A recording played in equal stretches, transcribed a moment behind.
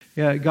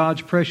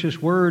God's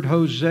precious word,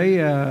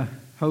 Hosea,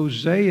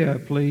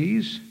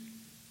 please.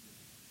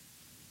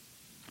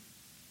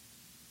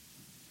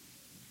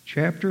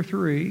 Chapter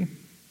 3.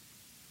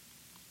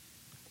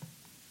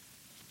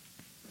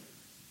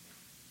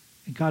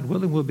 And God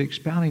willing, we'll be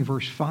expounding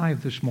verse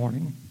 5 this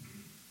morning.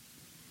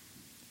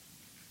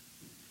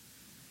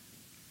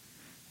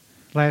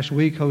 Last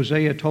week,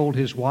 Hosea told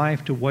his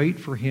wife to wait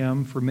for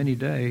him for many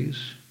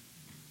days.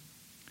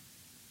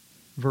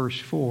 Verse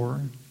 4.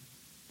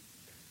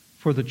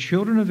 For the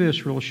children of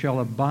Israel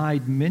shall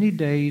abide many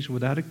days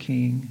without a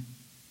king,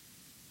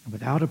 and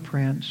without a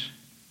prince,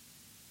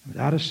 and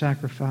without a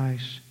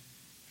sacrifice,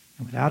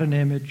 and without an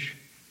image,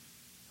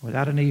 and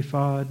without an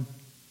ephod,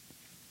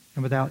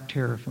 and without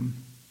teraphim.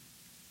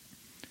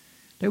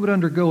 They would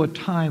undergo a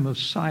time of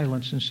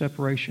silence and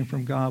separation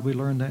from God. We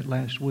learned that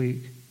last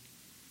week.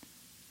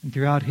 And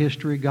throughout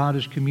history, God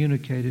has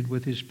communicated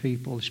with His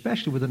people,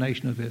 especially with the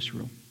nation of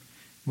Israel.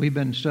 We've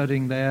been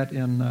studying that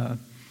in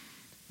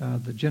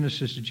the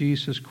Genesis to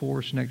Jesus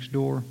course next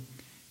door.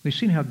 We've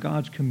seen how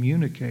God's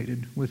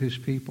communicated with His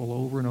people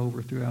over and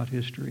over throughout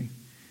history.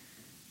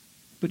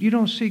 But you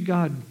don't see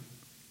God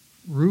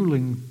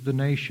ruling the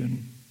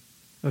nation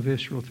of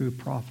Israel through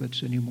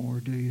prophets anymore,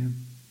 do you?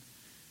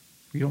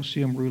 You don't see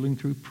Him ruling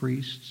through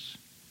priests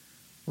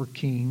or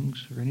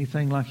kings or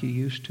anything like He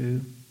used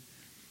to.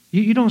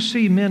 You don't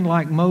see men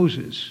like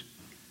Moses,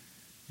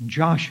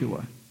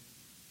 Joshua,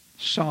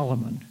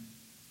 Solomon,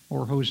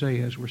 or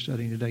Hosea as we're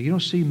studying today. You don't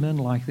see men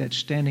like that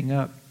standing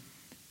up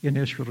in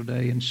Israel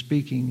today and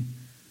speaking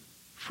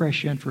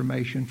fresh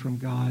information from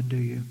God, do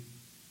you?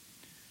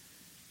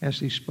 As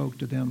He spoke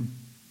to them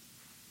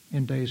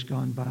in days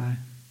gone by.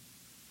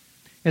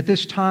 At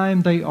this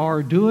time, they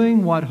are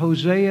doing what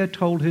Hosea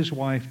told his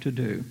wife to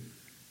do.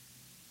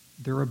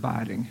 They're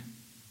abiding.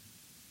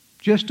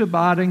 Just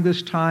abiding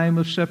this time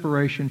of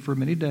separation for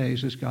many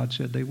days, as God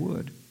said they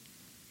would.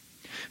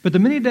 But the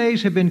many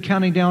days have been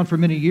counting down for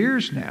many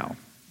years now,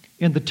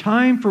 and the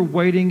time for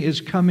waiting is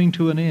coming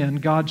to an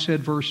end. God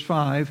said, verse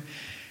 5,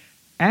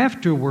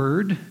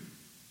 afterward,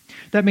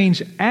 that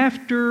means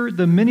after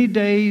the many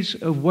days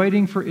of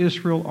waiting for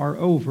Israel are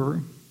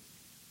over,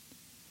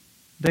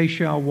 they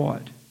shall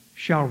what?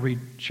 Shall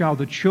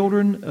the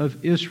children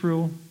of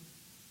Israel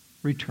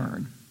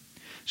return.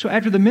 So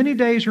after the many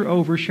days are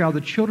over, shall the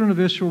children of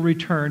Israel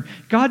return.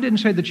 God didn't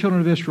say the children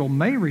of Israel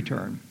may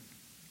return.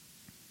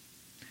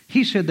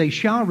 He said they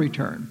shall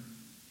return.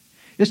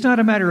 It's not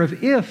a matter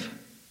of if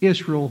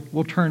Israel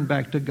will turn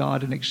back to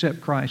God and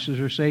accept Christ as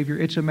their Savior.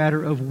 It's a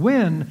matter of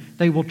when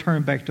they will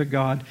turn back to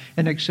God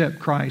and accept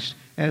Christ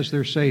as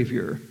their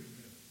Savior.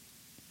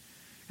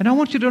 And I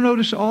want you to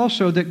notice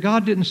also that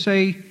God didn't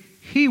say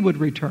He would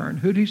return.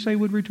 Who did He say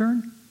would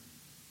return?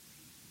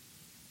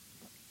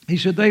 He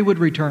said they would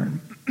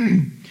return.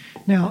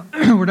 Now,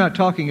 we're not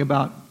talking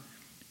about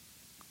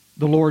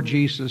the Lord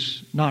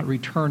Jesus not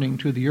returning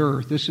to the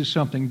earth. This is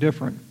something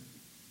different.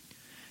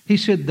 He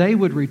said they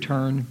would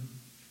return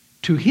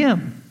to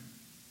Him.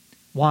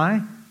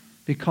 Why?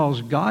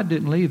 Because God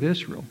didn't leave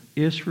Israel.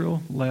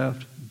 Israel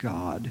left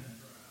God.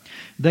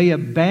 They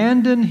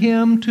abandoned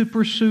Him to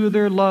pursue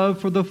their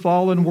love for the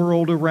fallen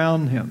world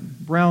around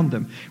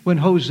them. When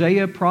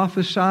Hosea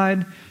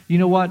prophesied, you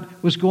know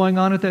what was going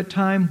on at that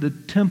time? The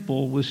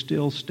temple was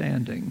still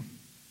standing.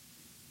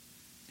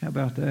 How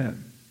about that?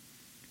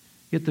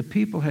 Yet the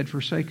people had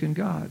forsaken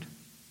God.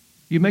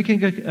 You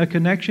making a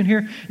connection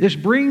here? This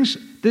brings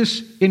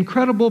this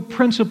incredible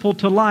principle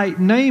to light,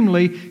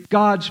 namely,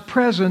 God's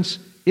presence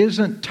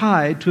isn't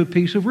tied to a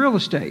piece of real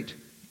estate.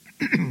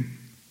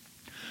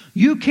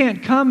 You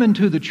can't come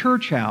into the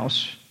church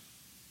house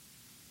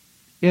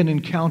and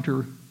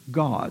encounter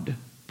God,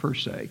 per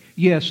se.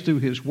 Yes, through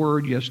His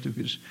Word. Yes, through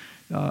His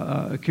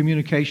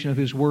communication of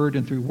His Word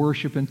and through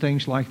worship and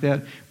things like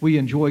that. We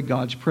enjoy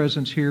God's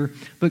presence here.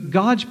 But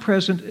God's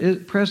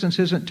presence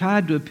isn't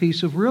tied to a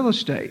piece of real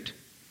estate.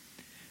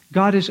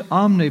 God is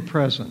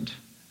omnipresent.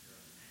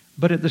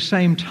 But at the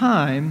same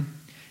time,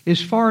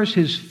 as far as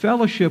His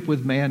fellowship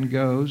with man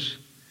goes,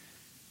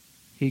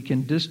 He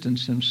can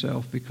distance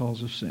Himself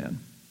because of sin.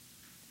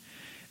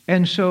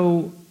 And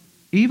so,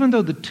 even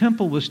though the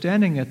temple was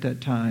standing at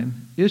that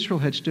time, Israel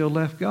had still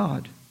left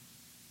God.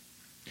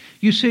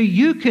 You see,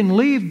 you can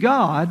leave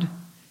God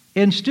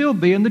and still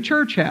be in the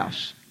church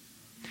house.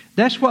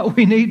 That's what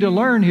we need to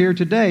learn here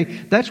today.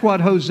 That's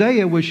what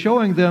Hosea was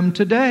showing them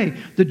today.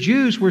 The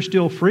Jews were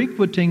still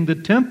frequenting the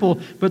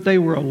temple, but they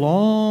were a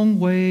long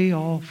way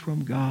off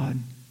from God.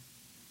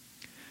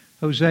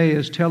 Hosea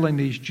is telling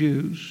these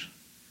Jews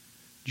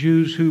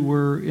who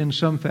were in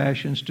some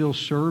fashion still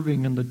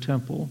serving in the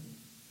temple,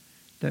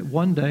 that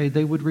one day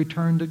they would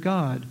return to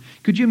God.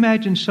 Could you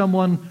imagine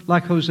someone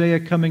like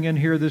Hosea coming in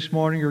here this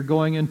morning or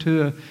going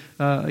into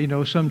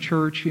some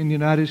church in the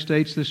United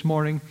States this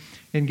morning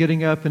and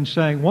getting up and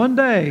saying, one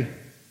day,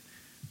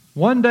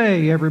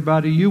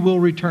 everybody, you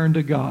will return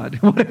to God.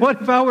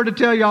 What if I were to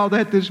tell you all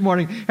that this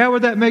morning? How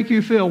would that make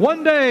you feel?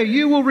 One day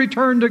you will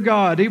return to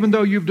God, even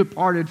though you've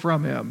departed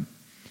from Him.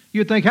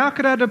 You'd think, how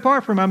could I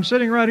depart from Him? I'm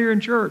sitting right here in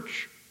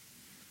church.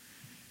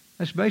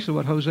 That's basically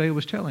what Hosea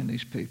was telling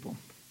these people.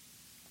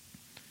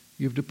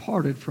 You've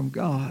departed from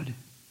God.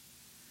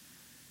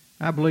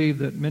 I believe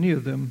that many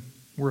of them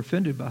were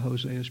offended by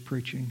Hosea's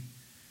preaching,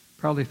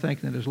 probably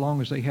thinking that as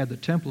long as they had the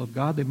temple of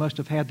God, they must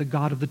have had the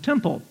God of the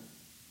temple.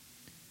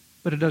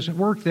 But it doesn't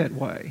work that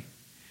way.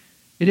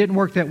 It didn't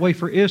work that way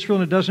for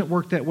Israel, and it doesn't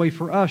work that way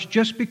for us.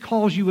 Just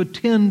because you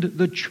attend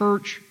the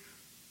church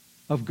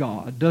of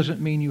God doesn't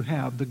mean you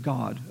have the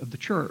God of the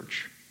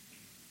church.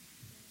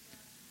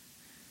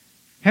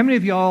 How many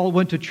of y'all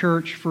went to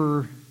church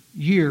for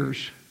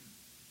years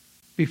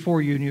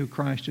before you knew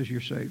Christ as your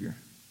Savior?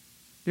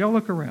 Y'all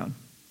look around.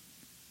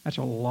 That's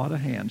a lot of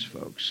hands,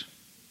 folks.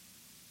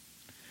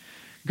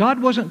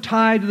 God wasn't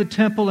tied to the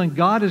temple, and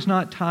God is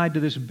not tied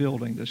to this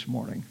building this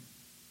morning.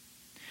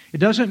 It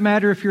doesn't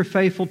matter if you're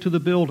faithful to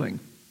the building.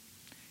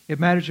 It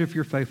matters if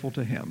you're faithful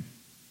to Him.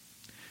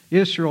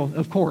 Israel,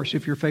 of course,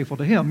 if you're faithful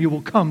to Him, you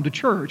will come to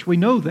church. We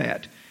know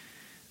that.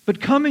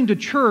 But coming to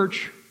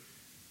church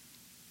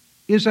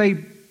is a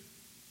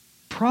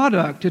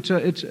product.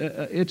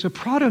 It's a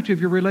product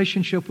of your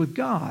relationship with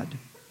God.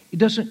 It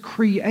doesn't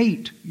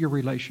create your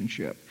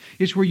relationship.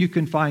 It's where you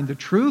can find the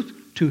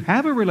truth to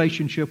have a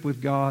relationship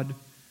with God.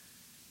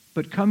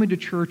 But coming to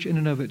church in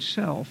and of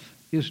itself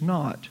is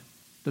not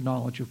the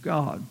knowledge of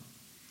God.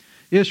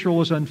 Israel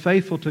was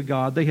unfaithful to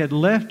God. They had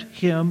left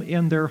Him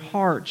in their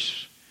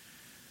hearts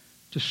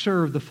to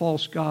serve the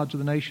false gods of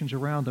the nations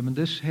around them. And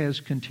this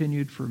has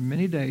continued for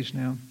many days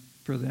now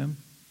for them.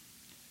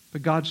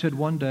 But God said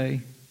one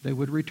day they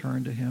would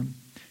return to Him.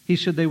 He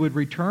said they would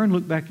return,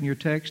 look back in your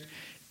text,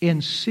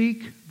 and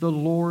seek the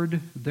Lord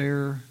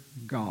their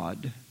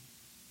God.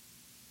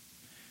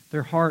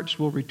 Their hearts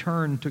will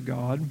return to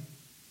God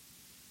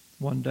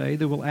one day.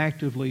 They will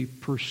actively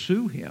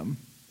pursue Him,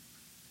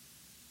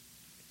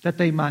 that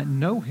they might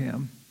know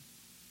Him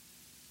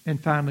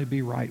and finally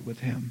be right with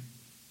Him.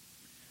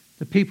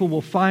 The people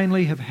will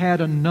finally have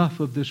had enough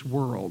of this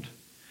world,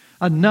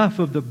 enough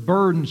of the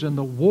burdens and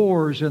the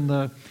wars and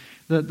the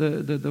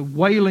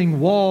wailing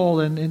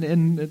wall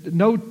and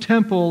no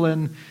temple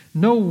and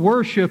no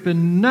worship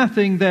and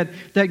nothing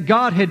that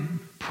God had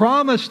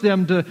promised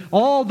them, to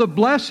all the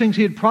blessings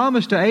He had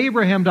promised to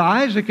Abraham, to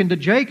Isaac, and to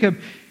Jacob.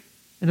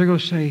 And they're going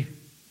to say,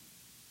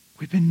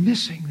 we've been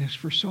missing this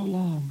for so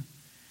long.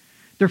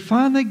 They're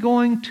finally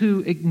going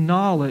to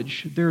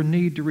acknowledge their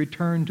need to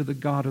return to the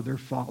God of their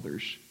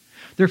fathers.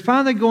 They're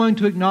finally going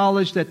to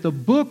acknowledge that the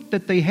book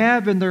that they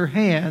have in their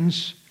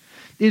hands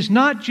is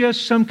not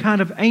just some kind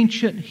of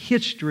ancient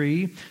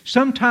history,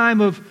 some type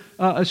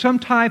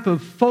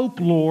of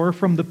folklore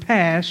from the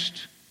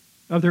past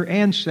of their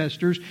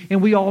ancestors,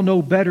 and we all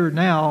know better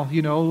now,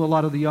 a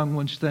lot of the young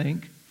ones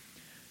think.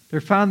 They're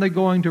finally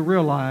going to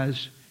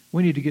realize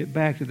we need to get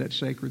back to that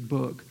sacred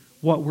book.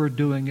 What we're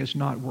doing is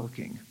not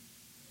working.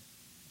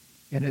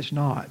 And it's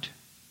not.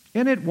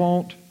 And it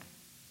won't.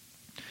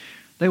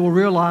 They will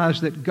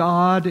realize that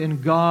God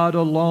and God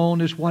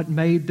alone is what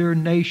made their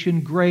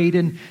nation great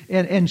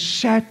and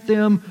set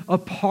them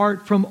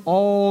apart from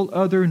all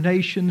other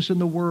nations in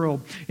the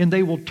world. And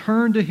they will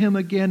turn to Him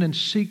again and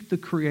seek the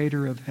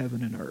Creator of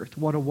heaven and earth.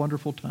 What a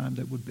wonderful time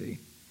that would be.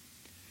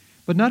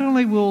 But not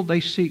only will they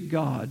seek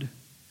God,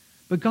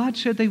 but God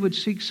said they would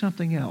seek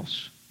something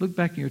else. Look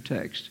back in your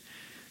text.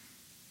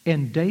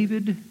 And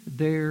David,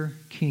 their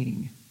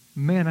king.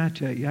 Man, I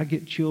tell you, I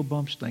get chill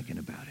bumps thinking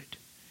about it.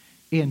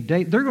 And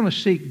they're going to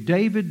seek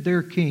David,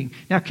 their king.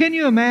 Now, can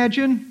you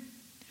imagine?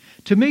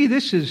 To me,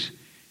 this is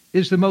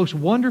the most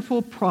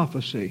wonderful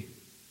prophecy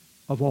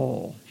of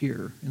all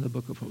here in the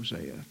book of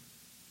Hosea.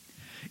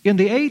 In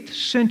the 8th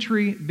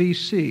century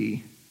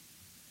BC,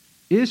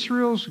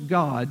 Israel's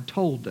God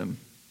told them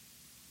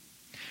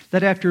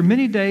that after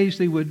many days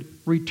they would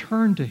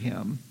return to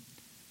Him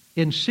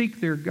and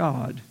seek their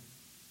God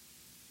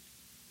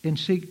and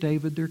seek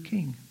David, their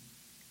king.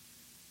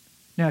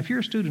 Now, if you're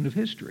a student of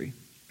history,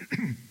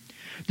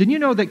 then you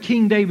know that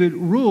King David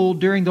ruled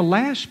during the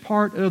last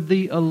part of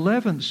the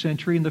 11th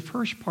century and the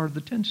first part of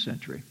the 10th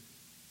century.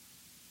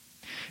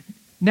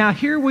 Now,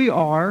 here we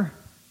are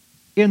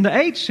in the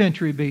 8th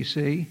century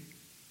BC,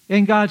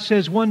 and God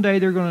says one day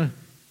they're going to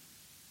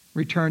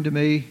return to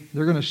me,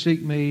 they're going to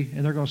seek me,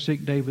 and they're going to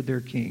seek David,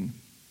 their king.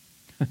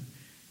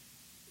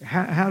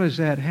 How does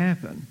that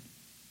happen?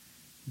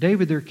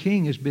 David, their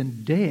king, has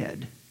been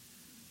dead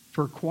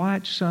for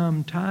quite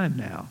some time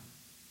now.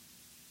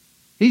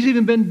 He's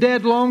even been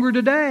dead longer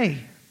today.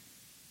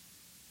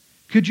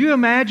 Could you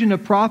imagine a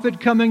prophet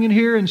coming in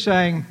here and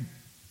saying,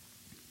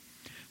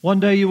 one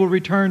day you will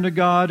return to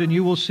God and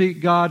you will seek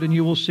God and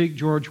you will seek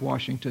George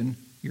Washington,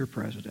 your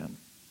president?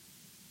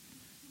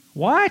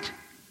 What?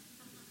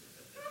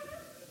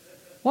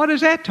 What is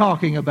that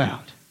talking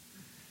about?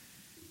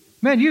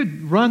 Man,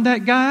 you'd run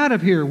that guy out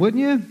of here, wouldn't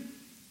you?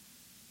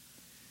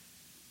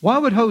 Why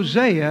would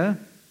Hosea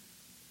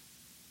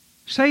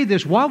say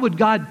this? Why would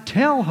God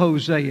tell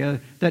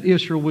Hosea that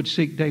Israel would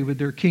seek David,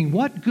 their king?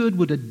 What good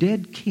would a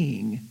dead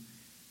king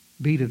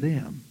be to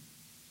them?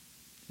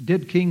 A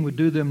dead king would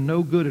do them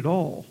no good at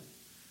all.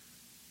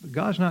 But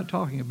God's not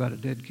talking about a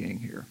dead king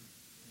here.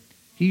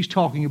 He's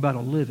talking about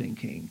a living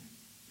king.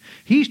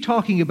 He's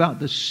talking about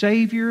the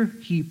Savior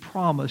He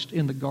promised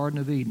in the Garden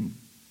of Eden,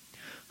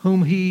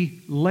 whom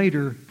He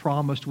later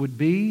promised would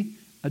be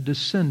a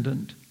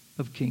descendant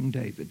of King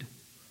David.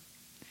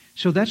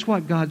 So that's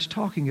what God's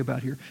talking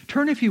about here.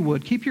 Turn, if you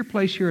would, keep your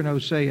place here in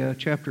Hosea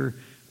chapter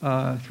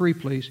 3,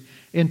 please.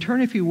 And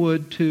turn, if you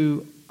would,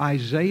 to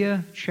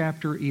Isaiah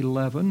chapter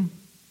 11.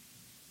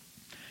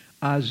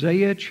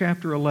 Isaiah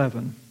chapter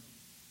 11.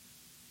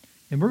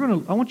 And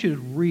I want you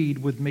to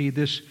read with me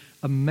this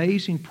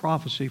amazing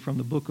prophecy from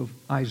the book of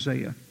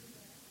Isaiah.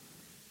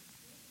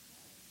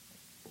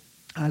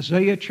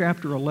 Isaiah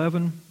chapter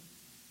 11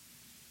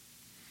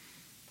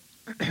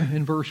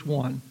 in verse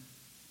 1.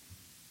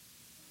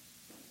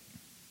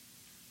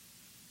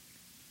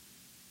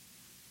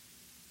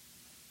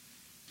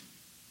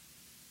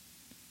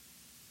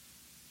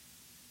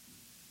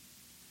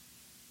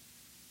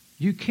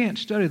 You can't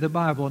study the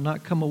Bible and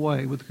not come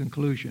away with the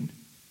conclusion,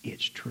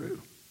 it's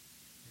true.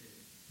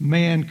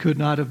 Man could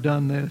not have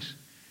done this.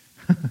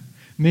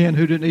 Men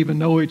who didn't even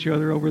know each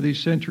other over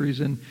these centuries,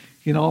 and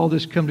all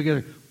this come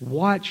together.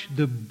 Watch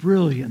the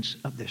brilliance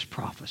of this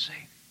prophecy.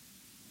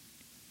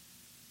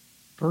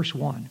 Verse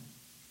 1.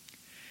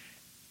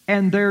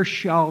 And there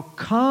shall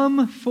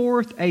come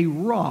forth a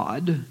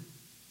rod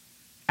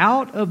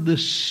out of the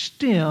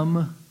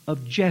stem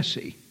of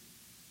Jesse,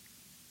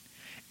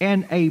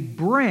 and a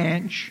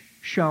branch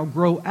shall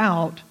grow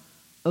out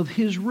of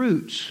his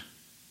roots.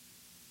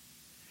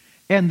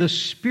 And the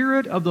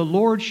Spirit of the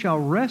Lord shall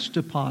rest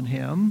upon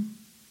him,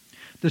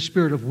 the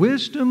Spirit of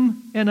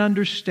wisdom and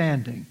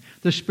understanding,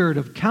 the Spirit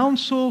of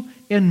counsel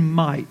and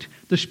might,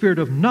 the Spirit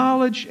of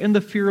knowledge and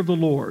the fear of the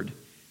Lord.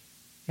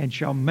 And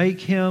shall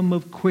make him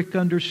of quick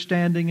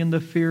understanding in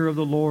the fear of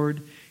the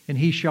Lord. And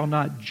he shall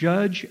not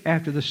judge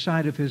after the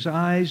sight of his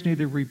eyes,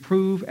 neither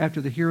reprove after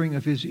the hearing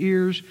of his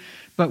ears.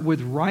 But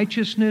with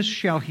righteousness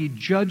shall he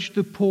judge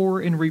the poor,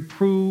 and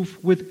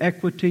reprove with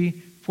equity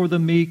for the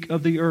meek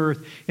of the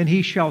earth. And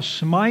he shall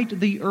smite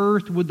the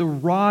earth with the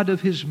rod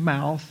of his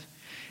mouth,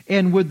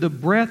 and with the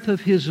breath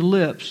of his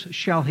lips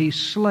shall he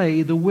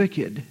slay the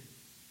wicked.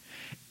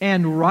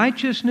 And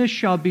righteousness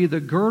shall be the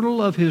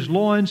girdle of his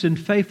loins, and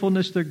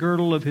faithfulness the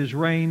girdle of his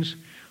reins.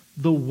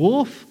 The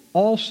wolf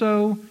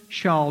also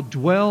shall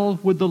dwell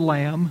with the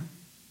lamb,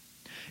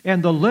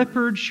 and the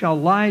leopard shall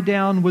lie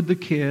down with the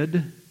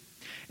kid,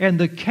 and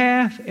the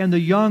calf and the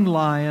young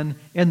lion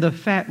and the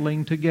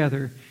fatling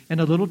together, and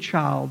a little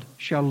child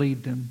shall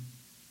lead them.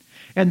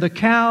 And the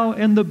cow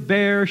and the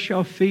bear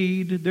shall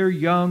feed, their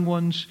young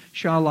ones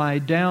shall lie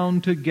down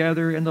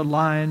together, and the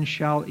lion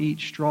shall eat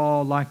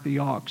straw like the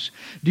ox.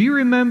 Do you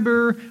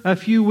remember a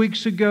few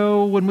weeks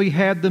ago when we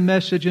had the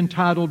message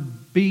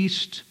entitled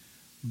Beasts,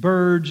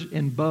 Birds,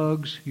 and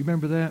Bugs? You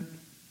remember that?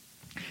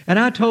 And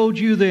I told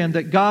you then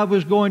that God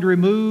was going to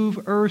remove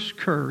earth's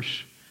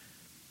curse,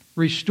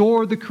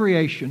 restore the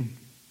creation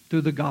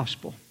through the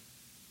gospel.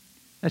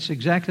 That's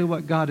exactly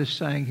what God is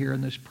saying here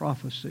in this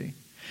prophecy.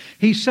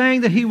 He's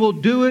saying that He will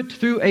do it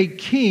through a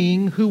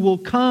king who will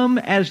come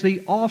as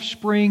the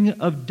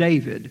offspring of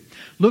David.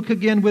 Look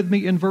again with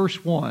me in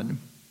verse 1.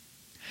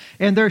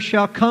 And there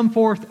shall come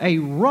forth a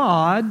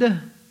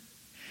rod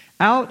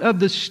out of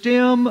the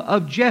stem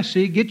of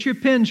Jesse. Get your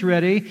pens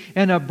ready.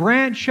 And a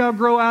branch shall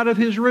grow out of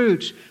his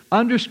roots.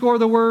 Underscore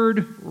the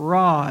word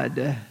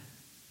rod.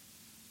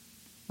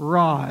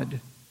 Rod.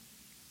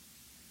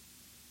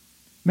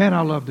 Man,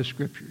 I love the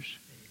Scriptures.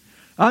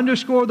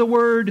 Underscore the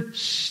word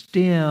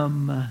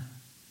stem.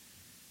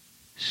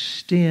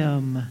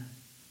 Stem.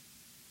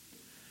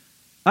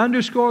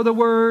 Underscore the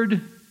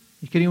word,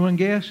 can anyone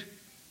guess?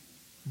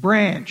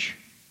 Branch.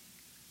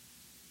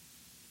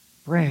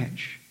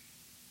 Branch.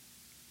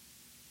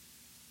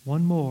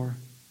 One more.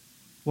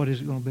 What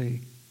is it going to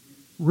be?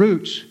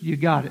 Roots. You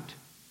got it.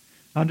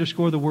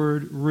 Underscore the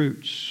word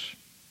roots.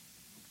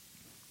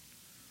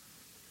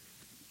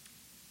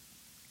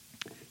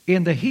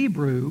 In the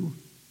Hebrew,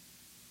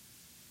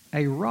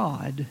 a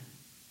rod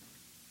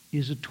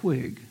is a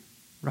twig.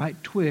 Right?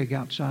 Twig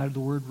outside of the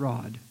word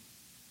rod.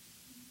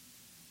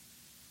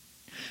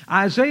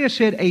 Isaiah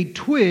said a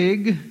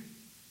twig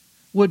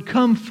would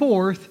come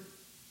forth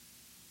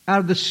out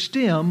of the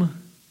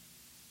stem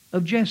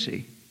of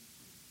Jesse.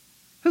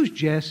 Who's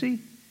Jesse?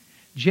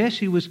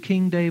 Jesse was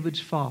King David's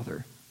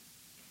father.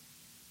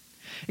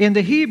 In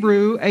the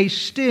Hebrew, a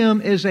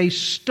stem is a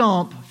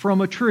stump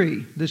from a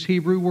tree. This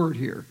Hebrew word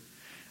here.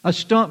 A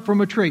stump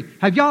from a tree.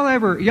 Have y'all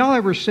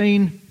ever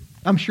seen,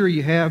 I'm sure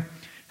you have,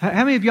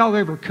 how many of y'all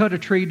have ever cut a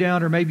tree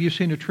down, or maybe you've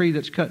seen a tree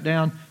that's cut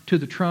down to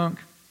the trunk,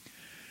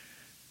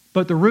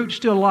 but the root's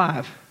still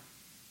alive?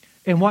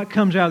 And what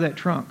comes out of that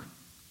trunk?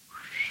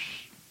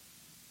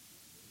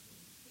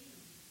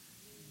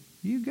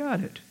 You got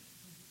it.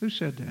 Who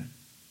said that?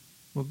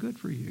 Well, good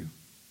for you.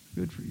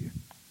 Good for you.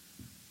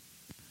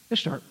 They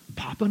start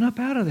popping up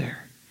out of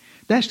there.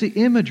 That's the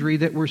imagery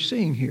that we're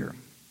seeing here.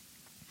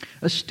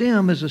 A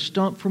stem is a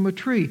stump from a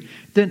tree.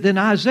 Then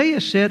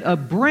Isaiah said a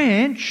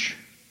branch.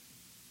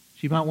 So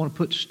you might want to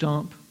put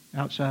stump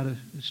outside of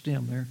the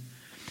stem there.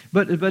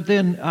 But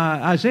then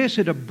Isaiah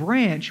said a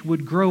branch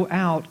would grow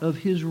out of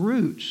his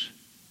roots.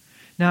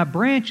 Now, a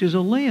branch is a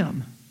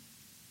limb.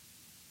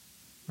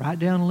 Write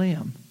down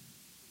limb.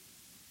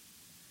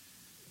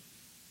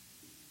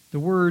 The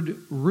word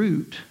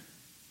root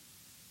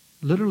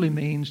literally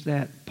means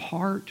that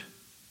part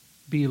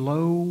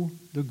below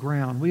the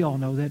ground. We all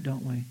know that,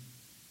 don't we?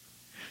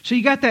 So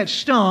you got that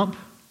stump,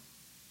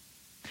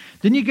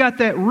 then you got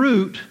that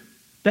root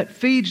that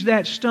feeds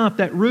that stump.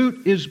 That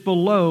root is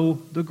below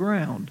the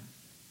ground.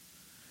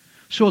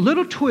 So a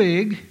little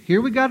twig,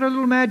 here we got our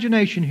little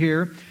imagination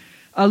here,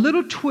 a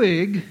little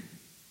twig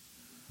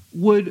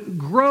would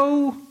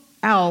grow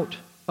out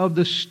of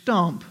the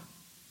stump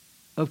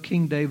of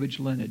King David's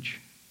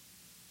lineage.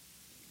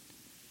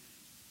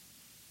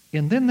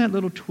 And then that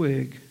little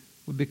twig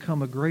would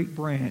become a great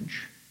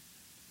branch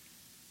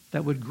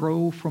that would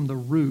grow from the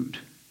root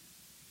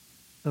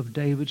of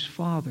David's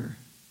father,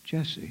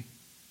 Jesse.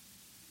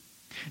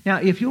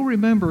 Now, if you'll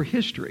remember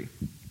history,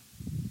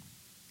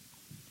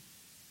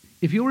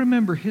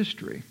 and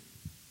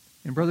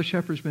Brother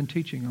Shepherd's been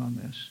teaching on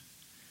this,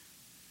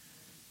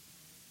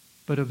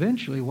 but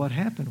eventually what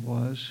happened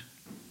was,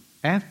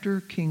 after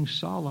King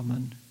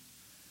Solomon,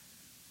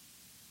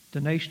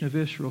 the nation of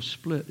Israel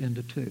split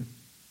into two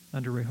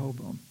under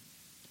Rehoboam.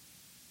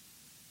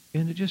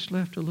 And it just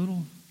left a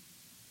little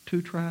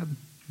two-tribe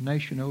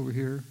nation over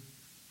here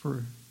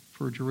for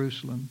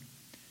Jerusalem.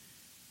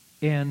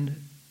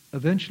 And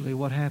eventually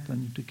what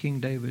happened to King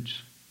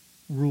David's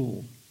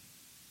rule?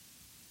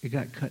 It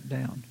got cut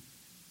down,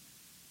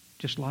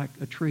 just like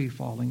a tree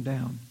falling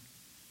down.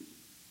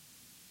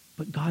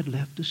 But God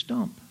left a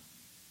stump.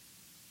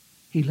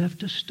 He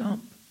left a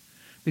stump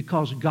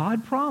because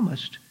God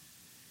promised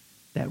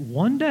that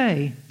one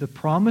day the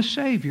promised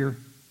Savior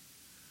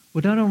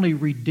would not only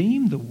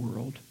redeem the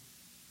world,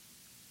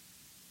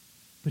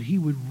 but He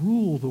would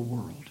rule the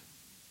world.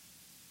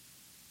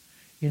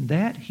 In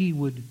that He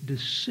would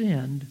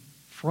descend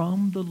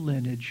from the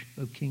lineage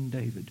of King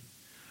David.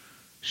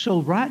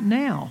 So right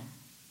now,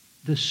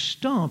 the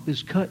stump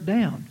is cut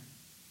down.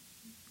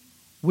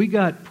 We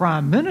got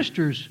prime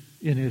ministers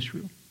in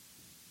Israel,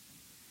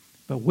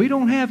 but we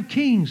don't have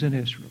kings in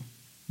Israel.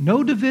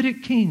 No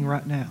Davidic king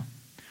right now.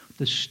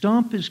 The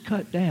stump is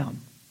cut down.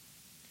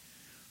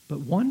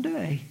 But one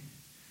day,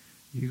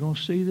 you're going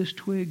to see this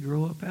twig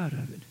grow up out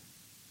of it.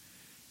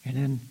 And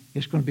then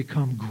it's going to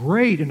become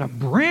great, and a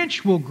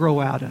branch will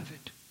grow out of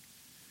it.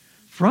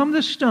 From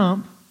the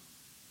stump,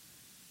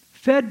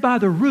 fed by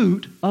the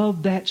root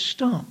of that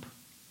stump.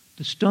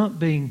 The stump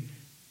being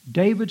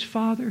David's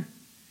father,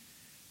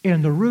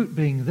 and the root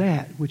being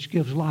that which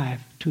gives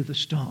life to the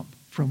stump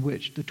from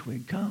which the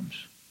twig comes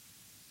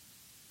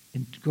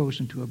and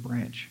goes into a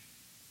branch.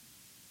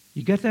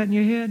 You get that in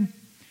your head?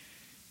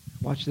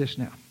 Watch this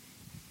now.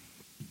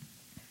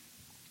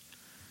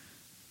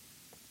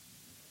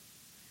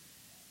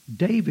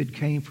 David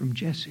came from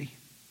Jesse.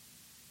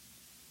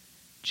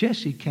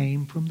 Jesse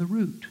came from the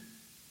root.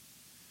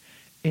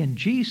 And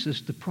Jesus,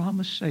 the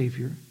promised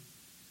Savior,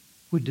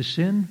 would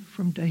descend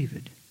from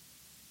David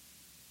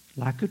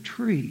like a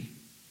tree.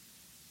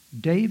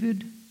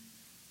 David,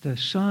 the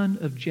son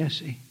of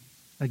Jesse,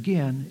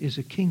 again, is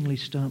a kingly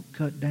stump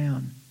cut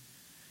down.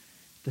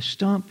 The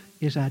stump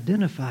is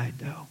identified,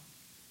 though,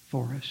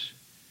 for us.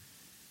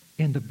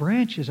 And the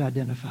branch is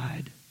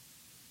identified.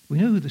 We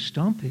know who the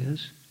stump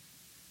is.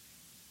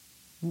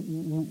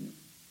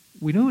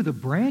 We know who the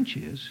branch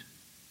is.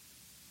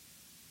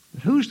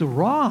 But who's the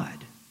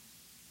rod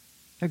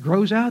that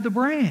grows out of the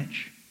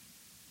branch?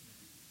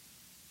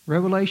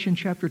 Revelation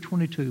chapter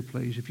 22,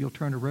 please, if you'll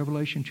turn to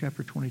Revelation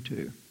chapter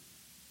 22.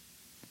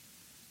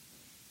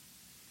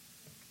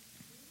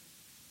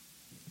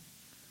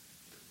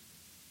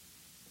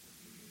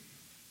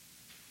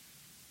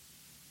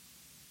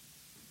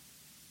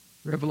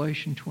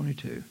 Revelation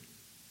 22.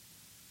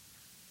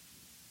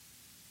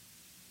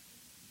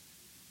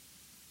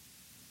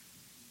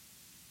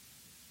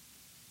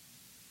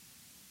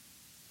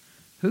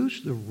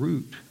 Who's the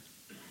root?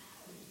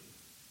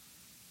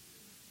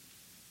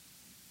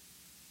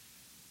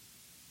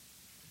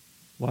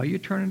 While you're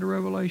turning to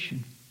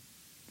Revelation,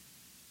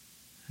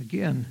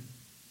 again,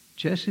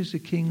 Jesse's a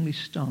kingly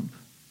stump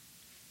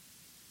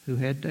who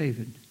had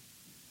David,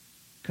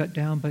 cut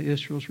down by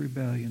Israel's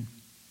rebellion.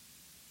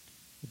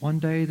 One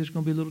day there's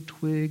going to be a little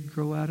twig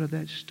grow out of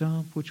that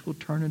stump, which will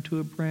turn into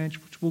a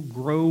branch, which will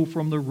grow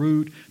from the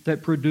root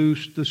that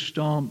produced the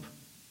stump.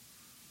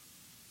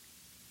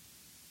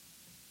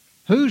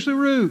 Who's the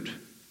root?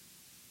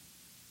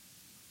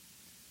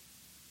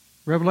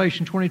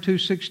 Revelation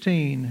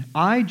 22:16.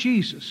 I,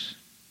 Jesus.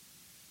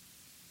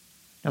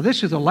 Now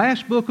this is the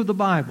last book of the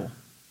Bible,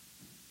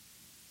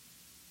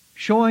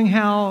 showing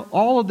how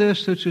all of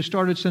this that has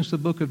started since the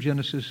book of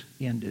Genesis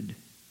ended,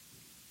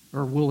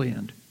 or will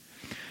end.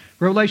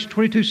 Revelation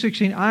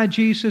 22:16, I,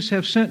 Jesus,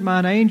 have sent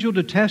mine angel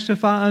to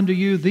testify unto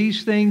you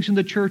these things in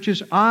the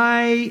churches.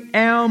 I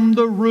am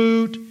the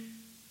root.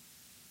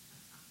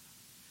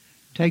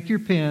 Take your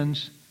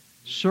pens,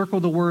 circle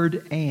the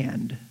word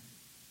and.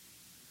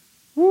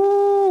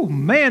 Woo,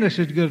 man, this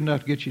is good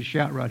enough to get you a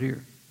shout right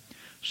here.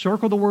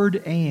 Circle the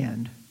word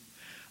and.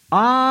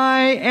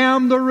 I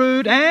am the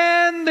root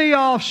and the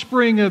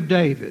offspring of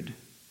David.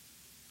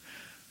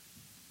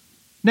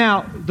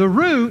 Now, the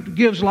root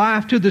gives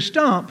life to the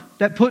stump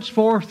that puts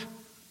forth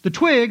the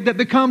twig that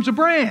becomes a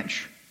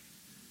branch.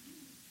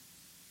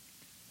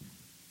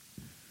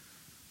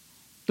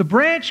 The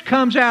branch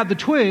comes out of the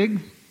twig.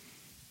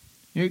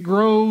 It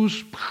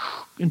grows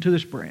into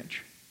this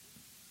branch,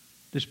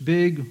 this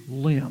big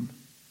limb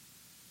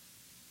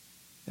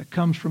that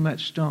comes from that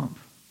stump.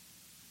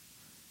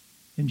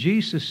 And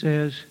Jesus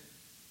says,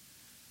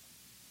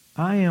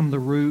 I am the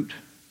root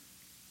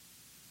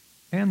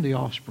and the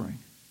offspring.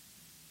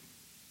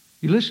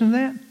 You listen to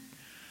that?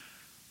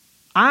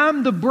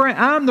 I'm the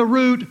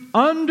root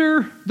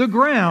under the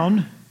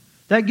ground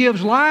that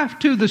gives life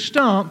to the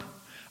stump.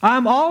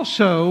 I'm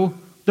also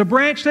the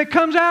branch that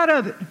comes out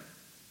of it.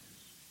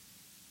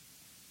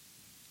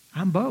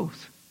 I'm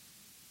both.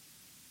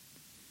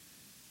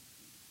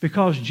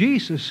 Because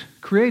Jesus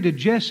created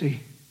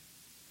Jesse,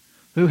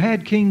 who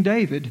had King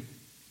David.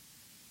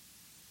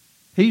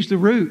 He's the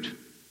root.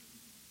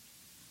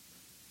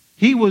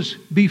 He was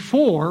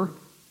before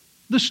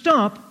the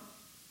stump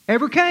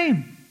ever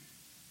came.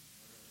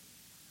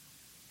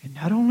 And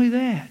not only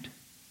that,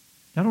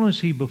 not only is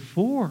he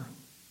before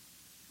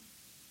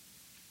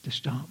the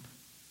stump,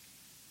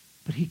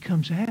 but he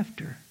comes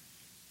after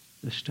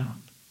the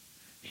stump.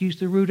 He's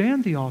the root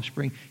and the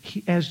offspring.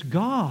 As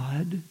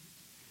God,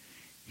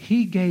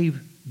 He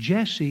gave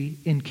Jesse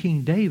and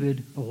King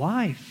David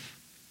life.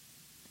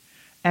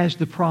 As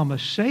the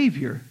promised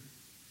Savior,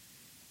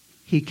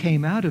 He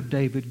came out of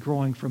David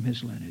growing from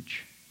his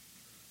lineage.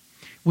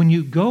 When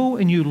you go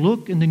and you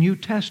look in the New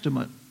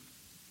Testament,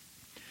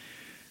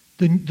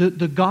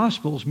 the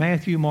Gospels,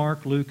 Matthew,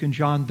 Mark, Luke, and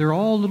John, they're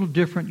all a little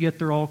different, yet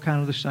they're all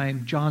kind of the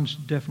same. John's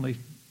definitely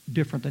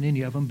different than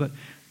any of them, but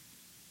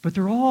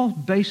they're all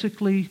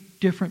basically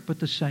different but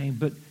the same.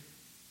 But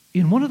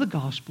in one of the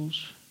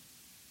Gospels,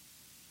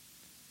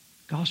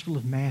 Gospel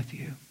of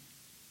Matthew,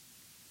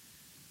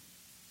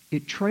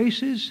 it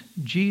traces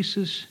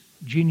Jesus'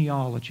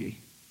 genealogy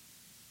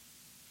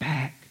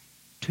back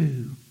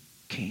to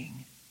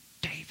King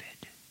David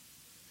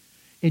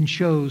and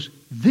shows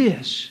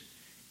this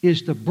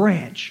is the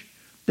branch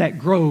that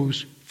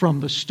grows from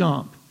the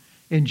stump.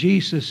 And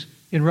Jesus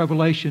in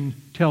Revelation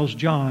tells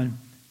John,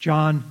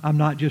 I'm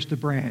not just the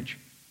branch,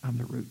 I'm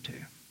the root too.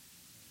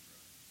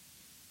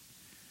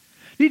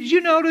 Did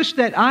you notice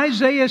that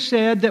Isaiah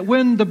said that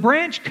when the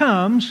branch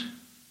comes,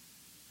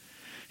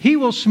 He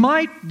will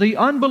smite the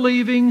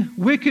unbelieving,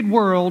 wicked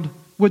world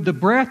with the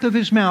breath of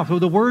His mouth,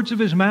 with the words of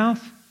His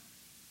mouth?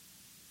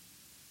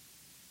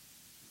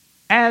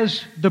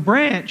 As the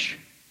branch,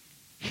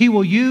 He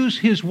will use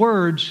His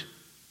words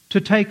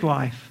to take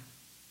life.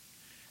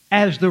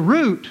 As the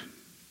root,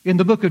 in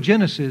the book of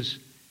Genesis,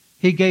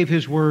 He gave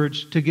His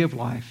words to give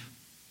life.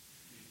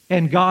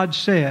 And God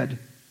said,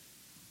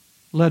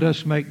 let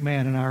us make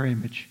man in our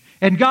image.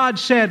 And God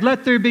said,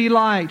 let there be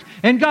light.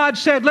 And God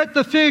said, let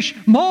the fish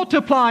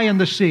multiply in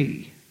the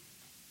sea.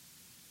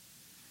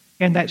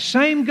 And that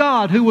same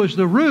God who was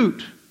the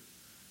root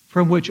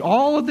from which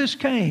all of this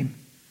came,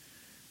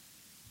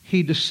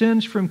 He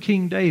descends from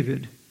King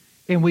David,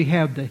 and we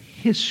have the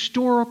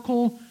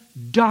historical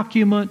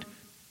document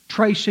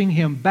tracing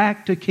Him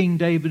back to King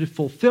David,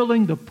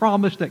 fulfilling the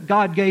promise that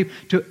God gave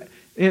to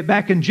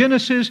back in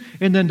Genesis,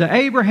 and then to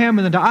Abraham,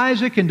 and then to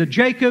Isaac, and to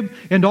Jacob,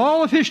 and to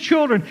all of his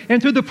children,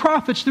 and through the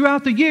prophets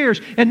throughout the years.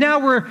 And now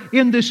we're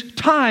in this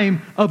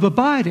time of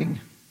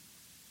abiding.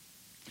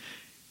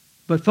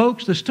 But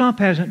folks, the stump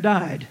hasn't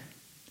died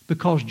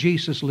because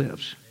Jesus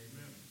lives.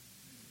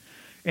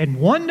 And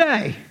one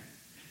day,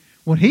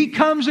 when He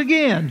comes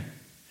again,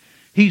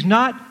 He's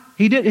not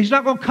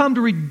going to come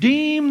to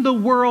redeem the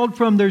world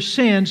from their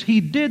sins.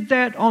 He did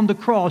that on the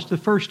cross the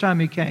first time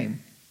He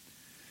came.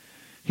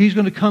 He's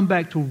going to come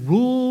back to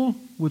rule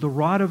with a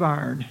rod of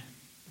iron.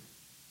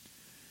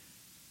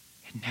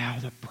 And now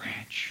the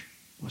branch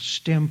will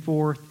stem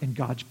forth, and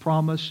God's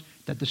promise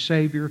that the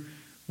Savior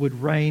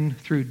would reign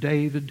through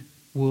David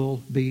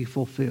will be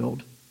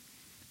fulfilled.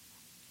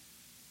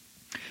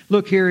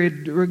 Look here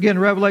again,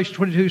 Revelation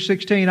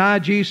 22:16. I,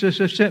 Jesus,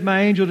 have sent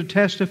my angel to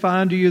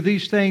testify unto you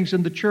these things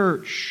in the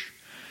church.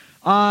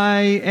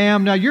 I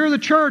am, now you're the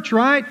church,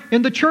 right?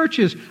 In the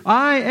churches,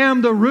 I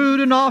am the root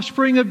and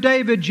offspring of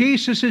David.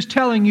 Jesus is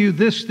telling you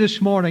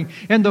this morning,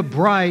 and the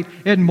bright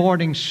and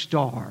morning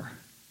star.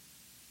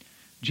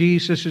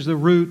 Jesus is the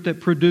root that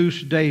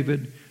produced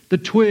David, the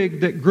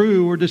twig that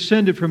grew or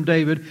descended from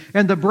David,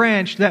 and the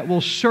branch that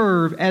will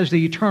serve as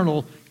the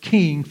eternal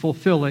king,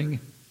 fulfilling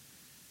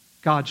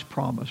God's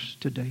promise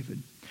to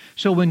David.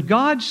 So when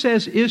God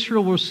says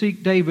Israel will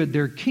seek David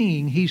their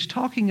king, He's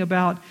talking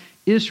about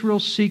Israel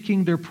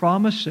seeking their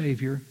promised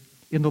Savior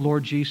in the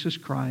Lord Jesus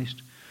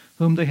Christ,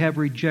 whom they have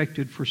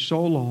rejected for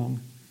so long.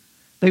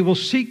 They will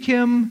seek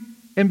Him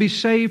and be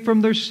saved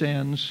from their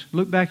sins.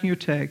 Look back in your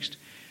text.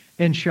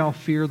 And shall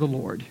fear the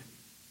Lord.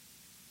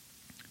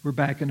 We're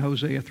back in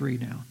Hosea 3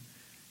 now.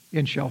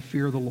 And shall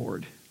fear the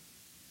Lord.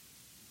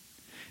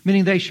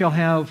 Meaning they shall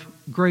have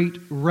great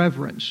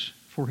reverence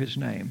for His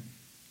name.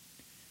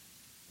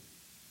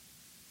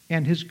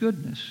 and His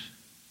goodness.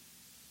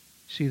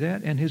 See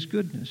that? And His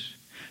goodness.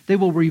 They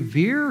will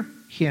revere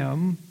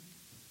Him,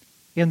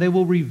 and they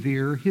will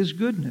revere His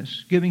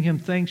goodness, giving Him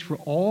thanks for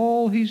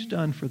all He's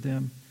done for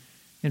them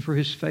and for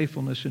His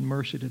faithfulness and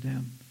mercy to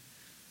them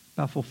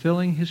by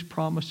fulfilling His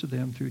promise to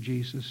them through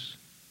Jesus.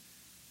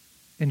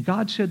 And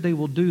God said they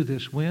will do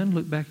this when?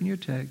 Look back in your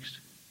text.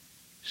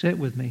 Say it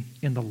with me.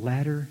 In the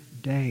latter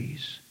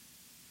days.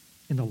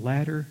 In the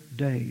latter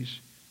days.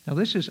 Now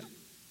this is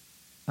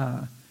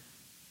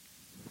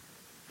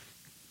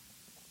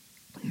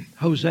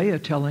Hosea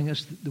telling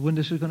us when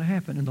this is going to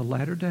happen. In the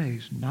latter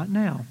days. Not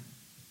now.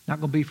 Not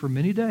going to be for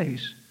many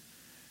days.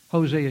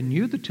 Hosea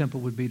knew the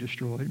temple would be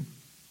destroyed.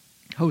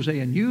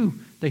 Hosea knew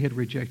they had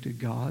rejected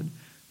God.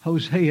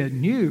 Hosea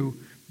knew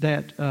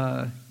that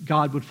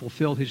God would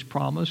fulfill His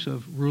promise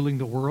of ruling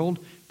the world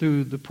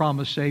through the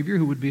promised Savior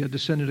who would be a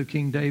descendant of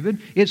King David.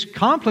 It's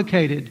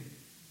complicated,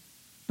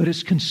 but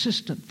it's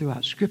consistent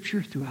throughout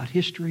Scripture, throughout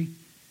history,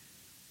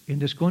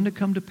 and it's going to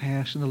come to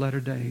pass in the latter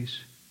days.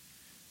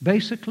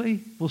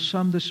 Basically, we'll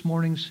sum this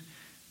morning's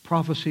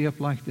prophecy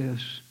up like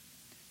this.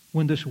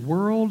 When this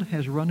world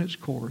has run its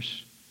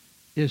course,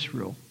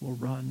 Israel will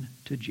run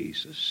to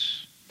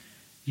Jesus.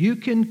 You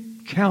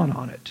can count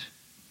on it.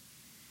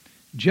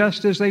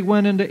 Just as they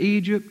went into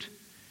Egypt,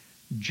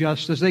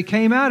 just as they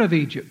came out of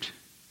Egypt,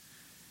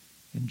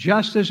 and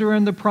just as they're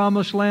in the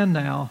promised land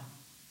now,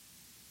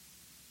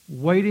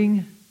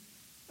 waiting,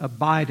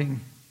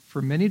 abiding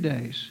for many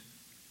days,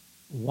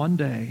 one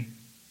day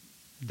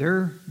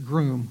their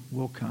groom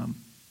will come.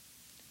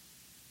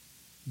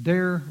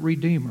 Their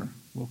Redeemer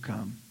will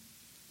come.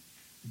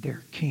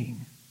 Their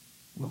King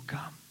will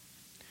come.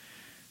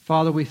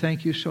 Father, we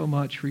thank You so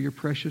much for Your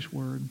precious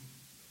word.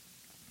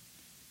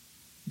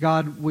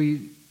 God,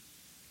 we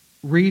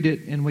read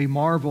it and we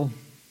marvel.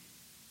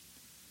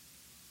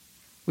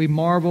 We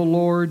marvel,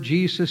 Lord.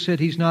 Jesus said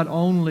He's not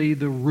only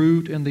the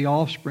root and the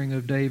offspring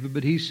of David,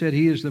 but He said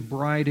He is the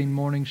bright and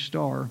morning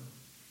star.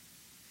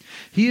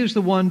 He is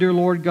the one, dear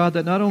Lord God,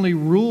 that not only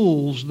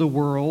rules the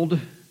world,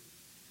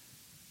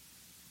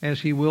 as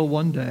He will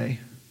one day,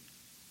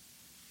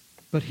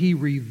 but He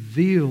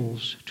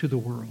reveals to the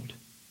world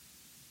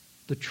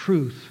the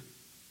truth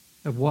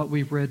of what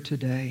we've read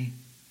today.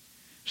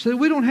 So that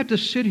we don't have to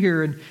sit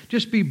here and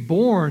just be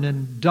born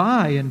and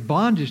die in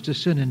bondage to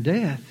sin and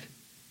death.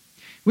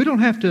 We don't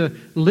have to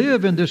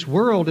live in this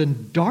world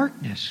in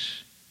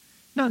darkness,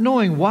 not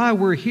knowing why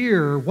we're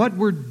here, what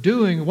we're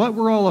doing, what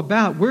we're all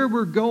about, where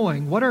we're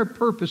going, what our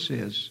purpose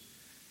is.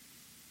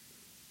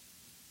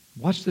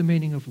 What's the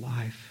meaning of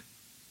life?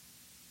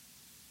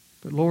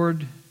 But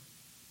Lord,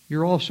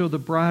 You're also the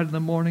bride of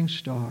the morning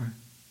star.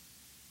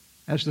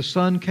 As the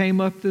sun came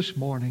up this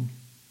morning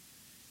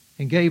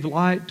and gave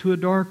light to a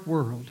dark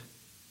world,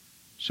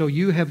 so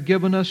You have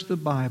given us the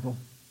Bible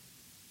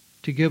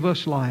to give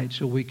us light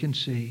so we can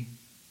see,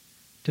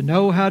 to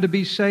know how to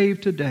be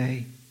saved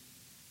today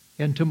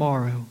and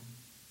tomorrow,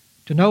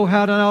 to know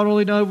how to not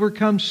only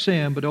overcome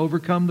sin, but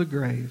overcome the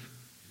grave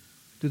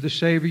through the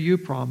Savior You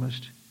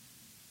promised,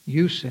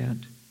 You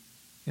sent,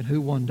 and who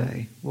one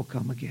day will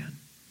come again.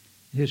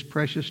 In His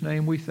precious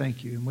name we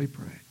thank You and we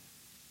pray.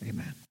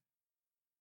 Amen.